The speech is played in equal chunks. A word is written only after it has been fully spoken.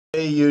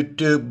Hey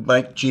YouTube,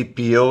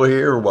 mikegpo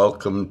here.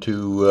 Welcome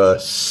to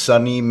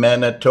sunny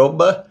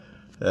Manitoba.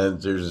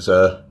 There's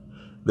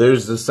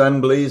the sun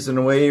blazing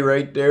away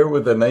right there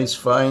with a nice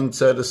fine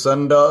set of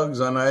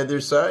sundogs on either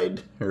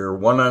side, or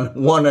one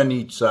on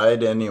each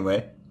side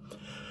anyway.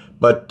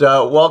 But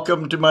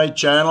welcome to my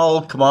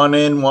channel. Come on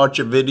in, watch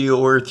a video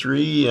or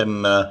three,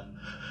 and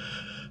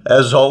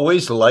as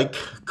always, like,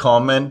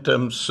 comment,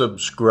 and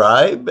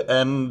subscribe.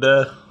 And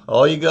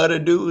all you gotta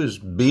do is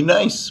be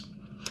nice.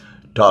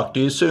 Talk to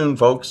you soon,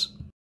 folks.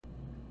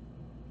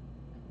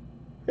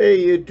 Hey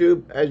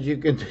YouTube, as you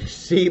can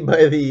see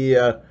by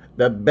the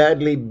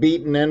badly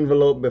beaten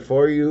envelope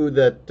before you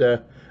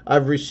that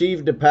I've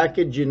received a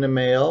package in the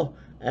mail,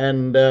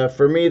 and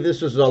for me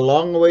this is a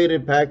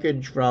long-awaited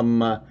package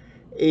from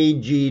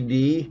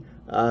AGD.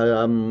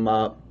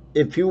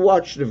 If you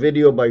watched the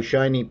video by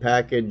Shiny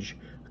Package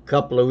a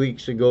couple of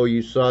weeks ago,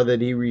 you saw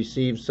that he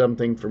received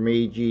something from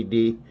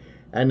AGD,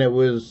 and it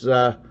was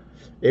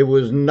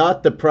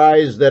not the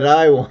prize that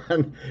I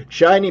won.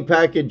 Shiny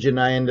Package and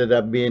I ended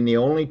up being the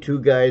only two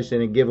guys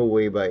in a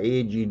giveaway by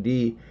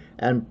AGD,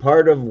 and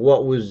part of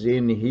what was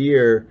in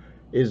here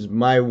is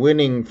my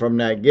winning from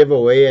that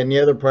giveaway, and the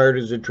other part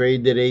is a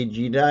trade that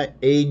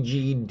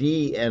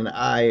AGD and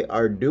I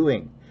are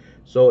doing.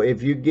 So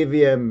if you give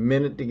you a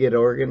minute to get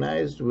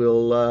organized,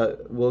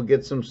 we'll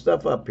get some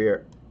stuff up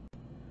here.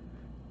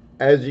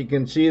 As you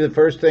can see, the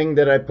first thing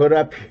that I put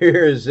up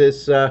here is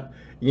this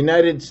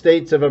United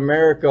States of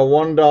America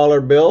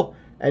 $1 bill,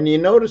 and you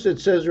notice it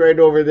says right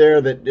over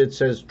there that it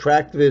says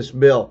track this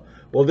bill.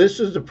 Well, this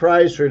is the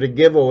prize for the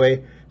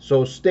giveaway,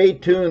 so stay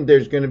tuned.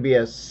 There's going to be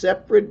a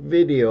separate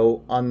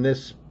video on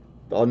this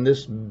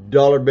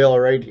dollar bill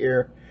right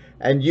here,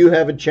 and you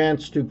have a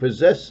chance to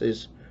possess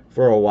this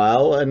for a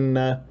while, and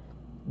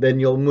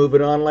then you'll move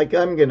it on like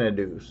I'm gonna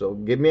do. So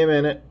give me a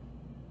minute.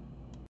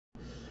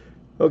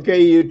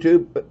 Okay,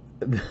 YouTube.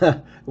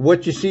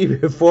 What you see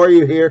before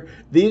you here,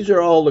 these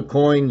are all the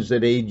coins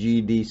that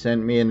AGD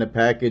sent me in the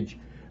package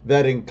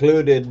that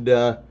included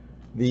the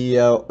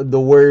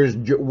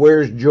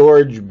Where's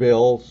George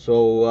bill.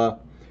 So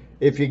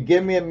if you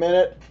give me a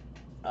minute,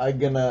 I'm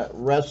gonna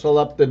wrestle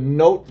up the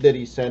note that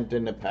he sent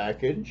in the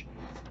package,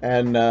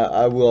 and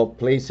I will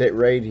place it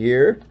right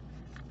here.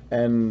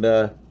 And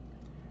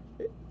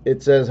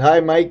it says, "Hi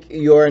Mike,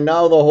 you are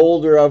now the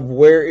holder of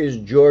Where is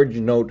George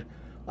note.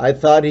 I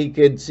thought he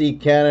could see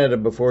Canada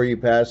before you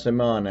pass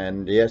him on,"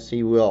 and yes,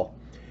 he will.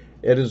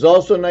 "It is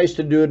also nice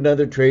to do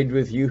another trade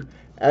with you.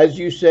 As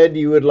you said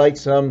you would like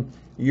some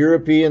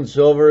European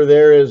silver,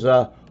 there is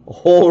a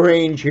whole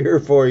range here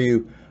for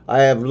you.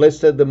 I have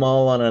listed them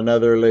all on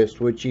another list,"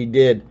 which he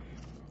did.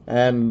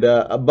 And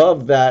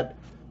above that,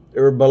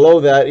 or below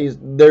that,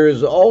 there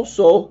is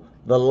also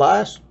the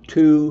last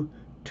two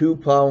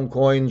 2-pound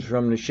coins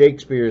from the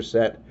Shakespeare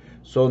set.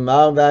 So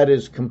now that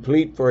is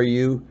complete for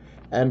you.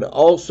 And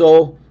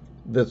also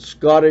the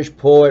Scottish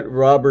poet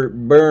Robert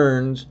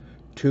Burns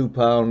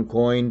 2-pound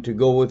coin to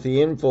go with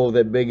the info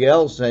that Big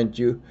L sent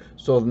you.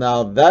 So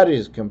now that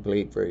is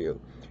complete for you.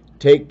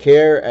 Take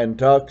care and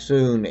talk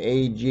soon,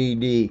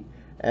 AGD.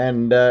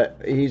 And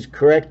he's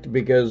correct,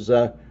 because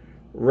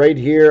right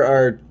here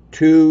are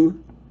two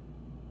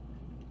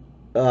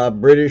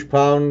British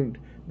pound.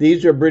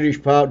 These are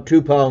British pound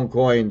 2-pound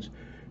coins.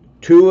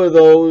 Two of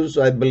those,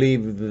 I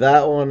believe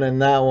that one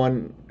and that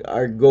one,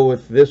 go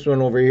with this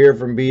one over here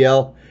from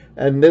BL,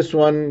 and this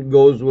one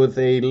goes with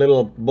a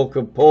little book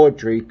of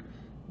poetry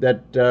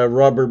that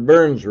Robert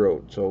Burns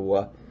wrote.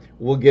 So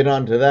we'll get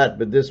onto that,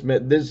 but this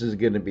is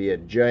going to be a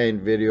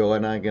giant video,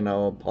 and I'm going to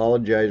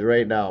apologize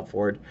right now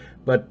for it.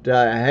 But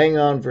hang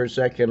on for a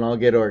second, I'll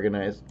get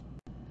organized.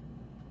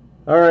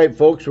 Alright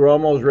folks, we're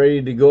almost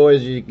ready to go.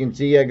 As you can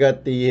see, I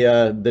got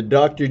the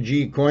Dr.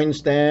 G coin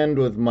stand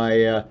with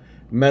my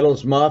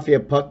Metals Mafia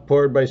puck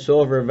poured by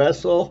Silver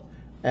Vessel,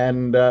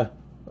 and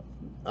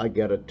I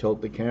gotta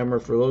tilt the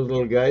camera for those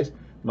little guys.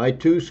 My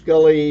two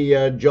Scully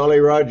Jolly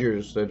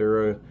Rogers that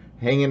are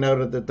hanging out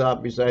at the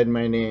top beside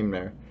my name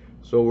there.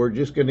 So we're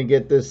just gonna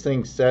get this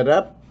thing set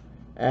up,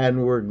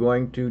 and we're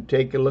going to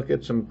take a look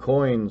at some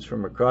coins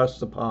from across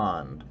the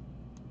pond.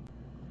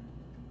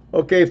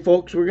 Okay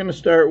folks, we're going to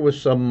start with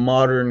some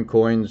modern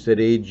coins that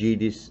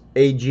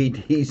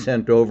AGD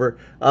sent over.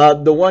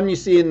 The one you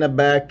see in the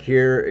back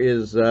here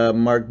is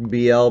marked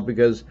BL,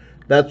 because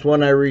that's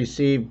one I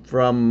received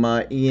from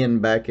Ian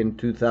back in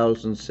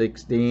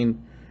 2016.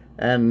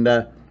 And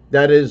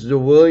that is the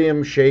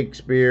William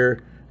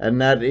Shakespeare, and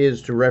that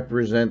is to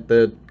represent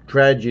the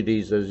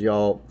tragedies, as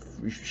y'all,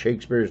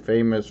 Shakespeare is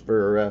famous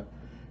for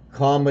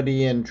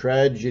comedy and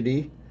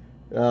tragedy.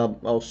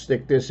 I'll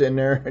stick this in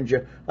there.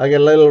 I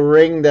got a little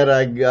ring that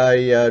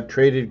I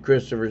traded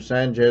Christopher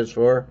Sanchez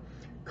for,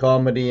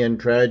 comedy and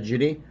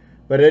tragedy.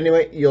 But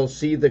anyway, you'll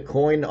see the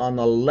coin on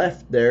the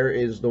left there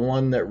is the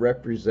one that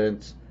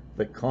represents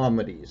the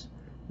comedies.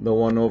 The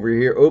one over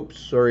here, oops,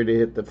 sorry to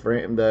hit the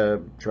frame,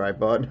 the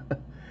tripod.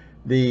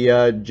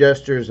 The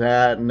jester's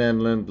hat, and then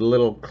the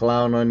little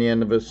clown on the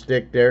end of a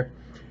stick there.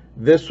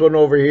 This one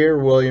over here,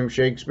 William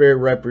Shakespeare,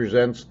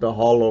 represents the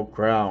hollow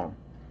crown.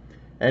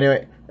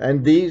 Anyway,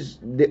 And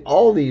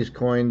all these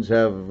coins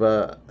have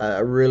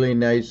a really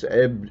nice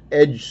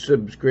edge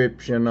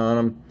subscription on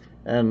them.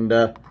 And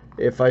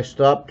if I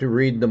stopped to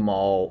read them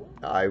all,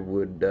 I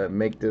would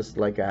make this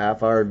like a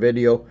half-hour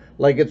video,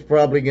 like it's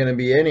probably going to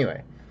be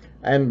anyway.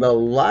 And the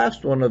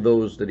last one of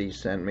those that he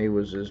sent me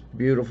was this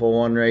beautiful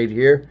one right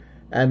here.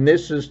 And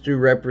this is to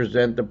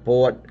represent the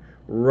poet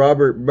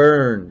Robert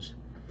Burns.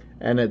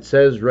 And it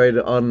says right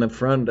on the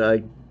front,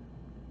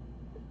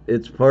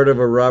 it's part of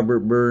a Robert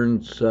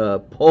Burns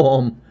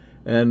poem,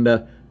 and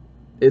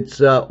it's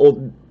a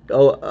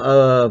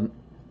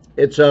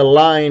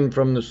line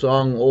from the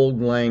song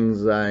Old Lang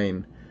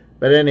Syne.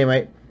 But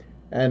anyway,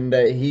 and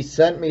he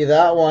sent me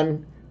that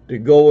one to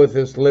go with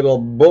this little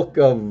book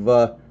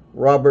of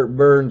Robert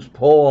Burns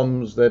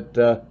poems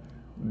that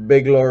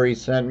Big Lorry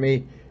sent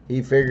me.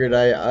 He figured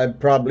I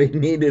probably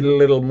needed a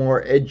little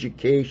more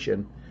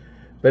education.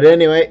 But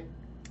anyway,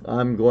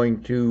 I'm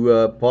going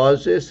to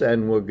pause this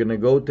and we're going to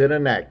go to the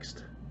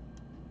next.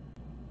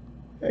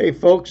 Hey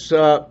folks,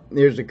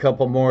 here's a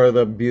couple more of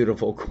the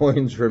beautiful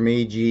coins from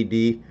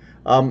AGD.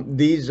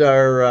 These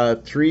are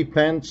 3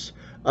 pence,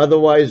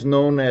 otherwise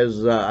known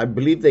as, I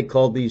believe they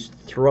call these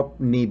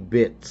threepenny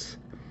bits.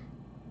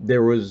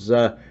 There was,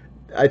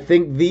 I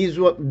think these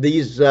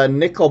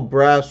nickel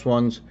brass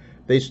ones,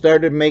 they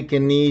started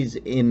making these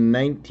in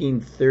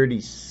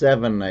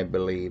 1937, I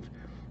believe.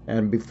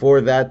 And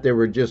before that, they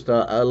were just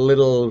a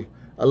little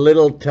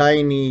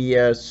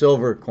tiny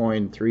silver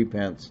coin, 3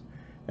 pence.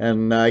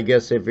 And I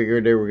guess they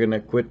figured they were gonna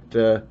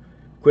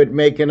quit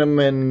making them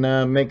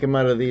and make them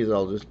out of these.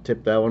 I'll just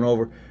tip that one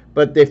over.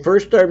 But they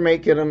first started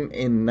making them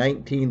in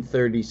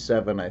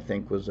 1937, I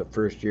think, was the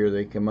first year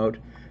they came out.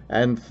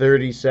 And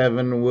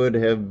 37 would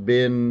have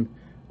been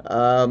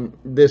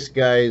this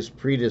guy's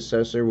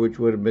predecessor, which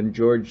would have been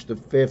George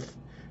V.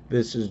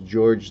 This is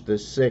George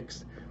VI.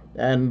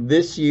 And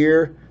this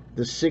year,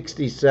 the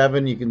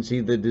 67, you can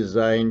see the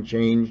design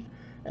changed.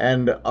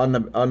 And on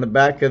the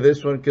back of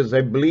this one, because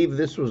I believe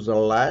this was the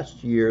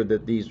last year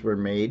that these were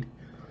made,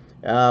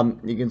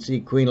 you can see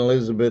Queen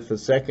Elizabeth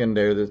II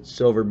there, the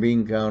silver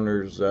bean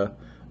counter's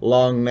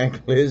long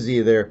neck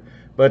Lizzie there.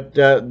 But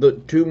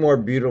the 2 more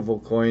beautiful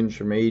coins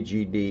from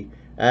AGD,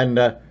 and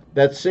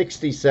that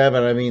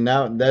 67, I mean,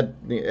 now that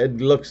it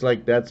looks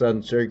like that's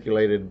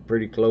uncirculated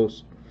pretty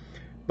close.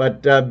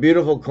 But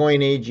beautiful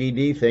coin,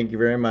 AGD. Thank you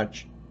very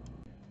much.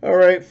 All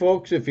right,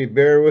 folks, if you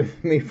bear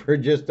with me for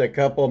just a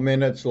couple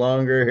minutes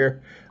longer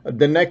here,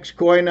 the next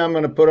coin I'm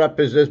going to put up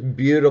is this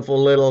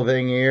beautiful little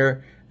thing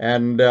here.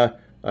 And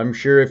I'm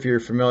sure if you're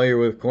familiar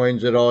with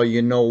coins at all,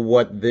 you know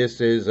what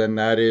this is, and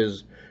that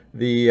is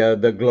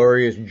the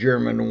glorious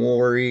German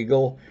War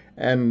Eagle.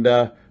 And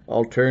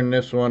I'll turn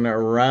this one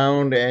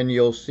around, and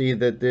you'll see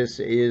that this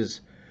is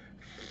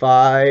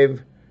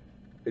 5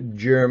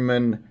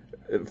 German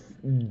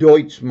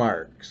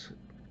Deutschmarks.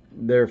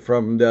 They're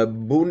from the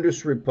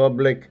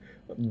Bundesrepublik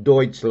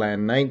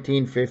Deutschland,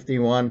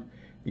 1951.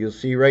 You'll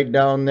see right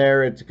down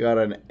there, it's got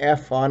an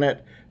F on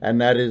it, and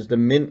that is the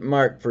mint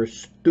mark for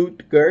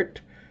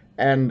Stuttgart.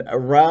 And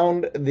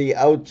around the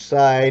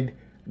outside,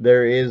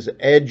 there is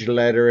edge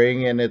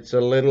lettering, and it's a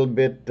little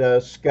bit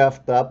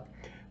scuffed up,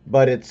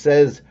 but it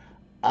says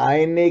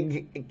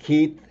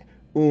Einigkeit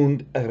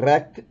und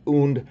Recht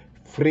und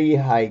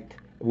Freiheit,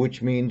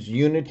 which means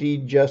unity,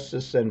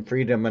 justice, and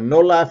freedom. And no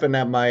laughing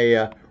at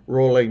my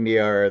rolling the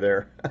R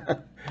there.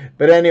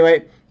 But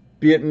anyway,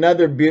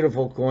 another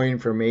beautiful coin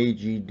from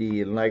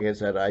AGD. And like I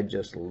said, I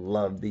just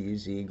love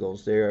these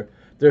eagles. They're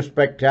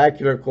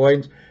spectacular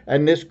coins.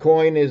 And this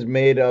coin is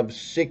made of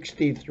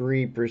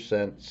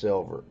 63%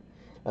 silver.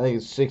 I think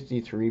it's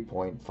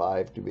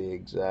 63.5 to be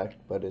exact.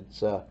 But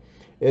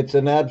it's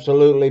an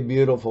absolutely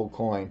beautiful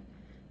coin.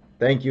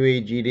 Thank you,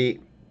 AGD.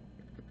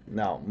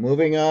 Now,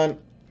 moving on.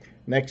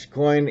 Next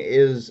coin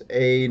is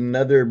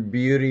another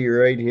beauty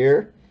right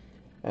here.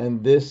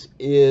 And this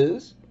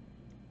is,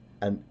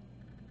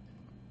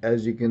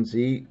 as you can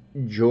see,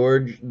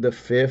 George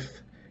V,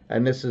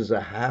 and this is a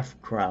half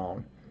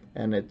crown,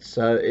 and it's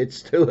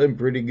still in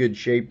pretty good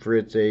shape for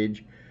its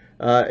age.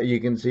 You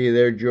can see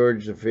there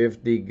George V,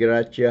 Di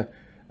Grazia,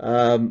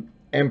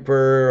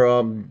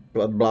 Emperor,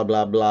 blah blah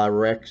blah blah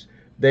Rex.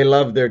 They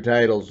love their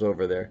titles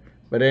over there.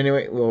 But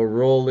anyway, we'll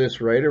roll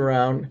this right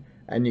around,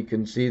 and you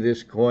can see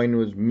this coin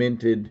was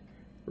minted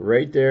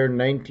right there,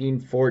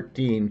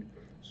 1914.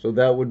 So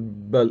that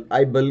would,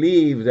 I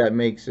believe that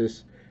makes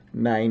this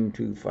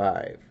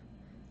 925.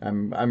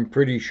 I'm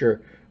pretty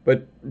sure.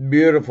 But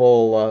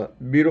beautiful,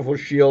 beautiful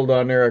shield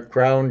on there, a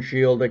crown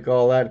shield they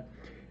call that.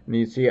 And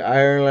you see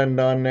Ireland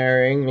on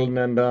there,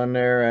 England on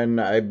there,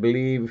 and I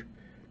believe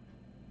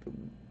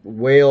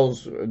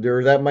Wales.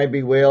 That might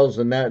be Wales,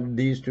 and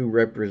these 2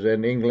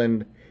 represent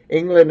England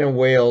and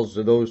Wales.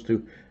 Those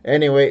 2.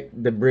 Anyway,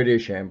 the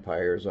British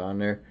Empire's on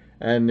there,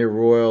 and the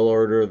Royal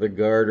Order of the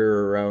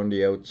Garter around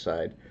the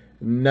outside.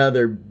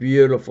 Another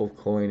beautiful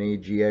coin,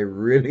 AG. I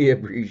really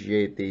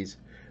appreciate these.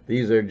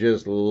 These are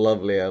just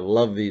lovely. I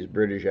love these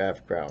British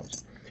half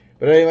crowns.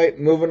 But anyway,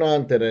 moving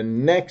on to the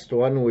next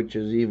one, which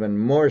is even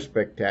more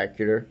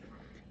spectacular.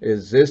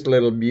 is this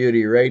little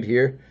beauty right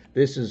here.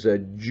 This is a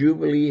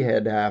Jubilee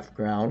head half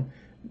crown,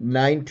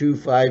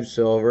 925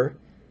 silver,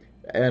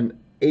 and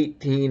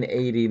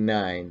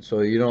 1889. So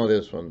you know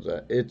this one's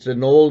it's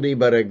an oldie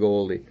but a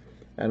goldie.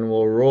 And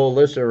we'll roll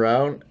this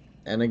around,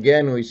 and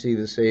again we see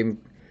the same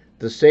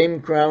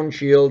crown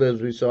shield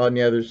as we saw on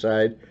the other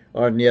side,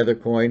 on the other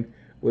coin,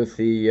 with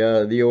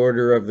the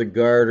order of the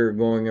garter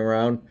going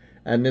around.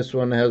 And this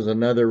one has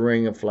another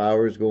ring of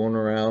flowers going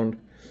around,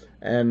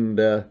 and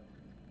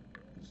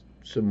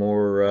some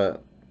more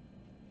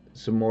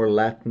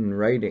Latin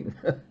writing.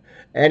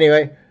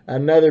 Anyway,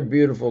 another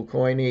beautiful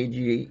coin,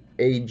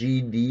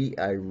 AGD.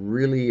 I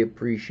really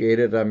appreciate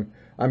it.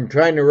 I'm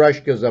trying to rush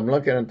because I'm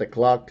looking at the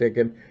clock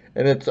ticking,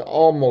 and it's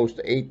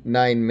almost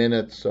 8-9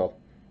 minutes. So,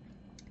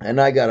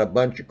 and I got a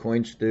bunch of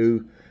coins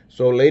too.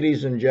 So,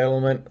 ladies and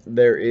gentlemen,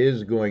 there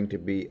is going to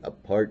be a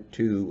part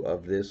 2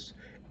 of this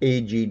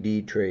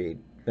AGD trade.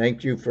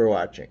 Thank you for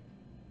watching.